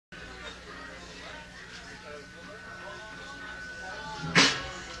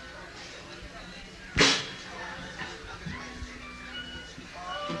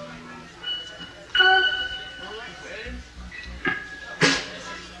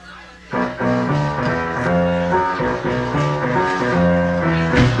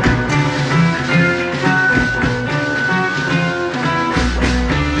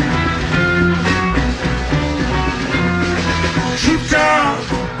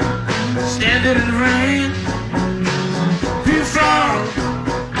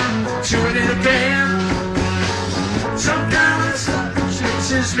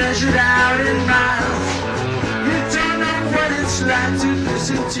measured out in miles. You don't know what it's like to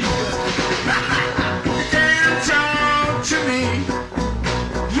listen to you. You can't talk to me.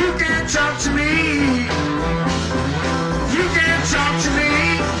 You can't talk to me. You can't talk to me.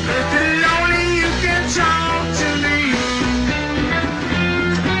 If you're lonely, you can talk to me.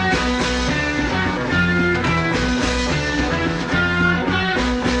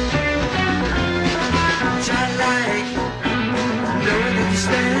 Childlike, knowing that you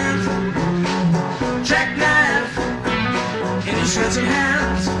stand, jackknife in your shirts and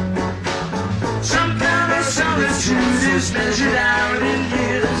hands. Some kind of solitude is measured out in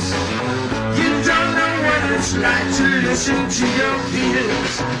years. You don't know what it's like to listen to your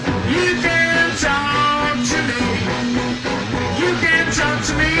peers. You can't talk to me. You can't talk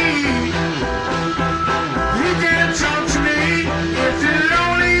to me. You can't talk to me. If you're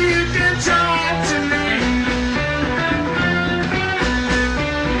lonely, you can talk to me.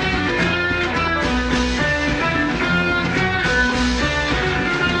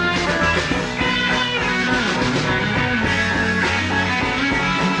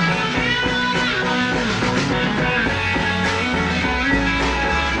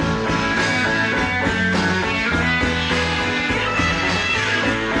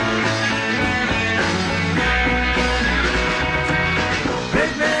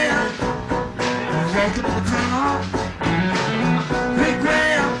 Big man, walking in the car. Big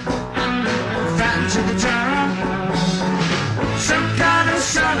man, fighting to the top. Some kind of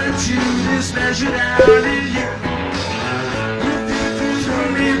solitude is measured out in you. You think it's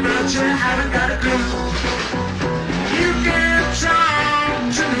lonely, but you haven't got a clue. You can't talk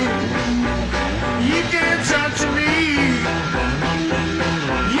to me. You can't talk to me.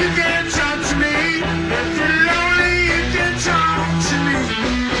 You can't talk to me. If you're lonely, you can talk to me.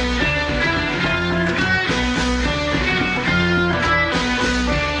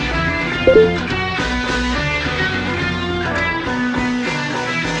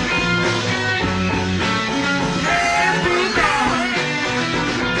 Hey, Bulldog.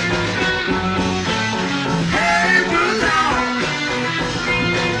 Hey, Bulldog.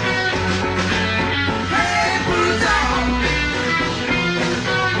 Hey, Bulldog.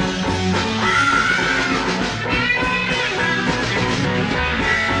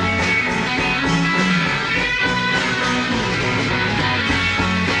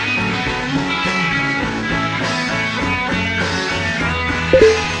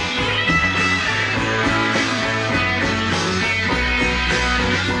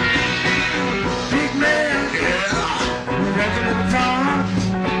 Big man, yeah, walking in the park.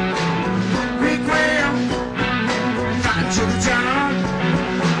 Big whale, fighting to the top.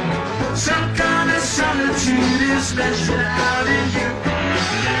 Some kind of solitude is measured out in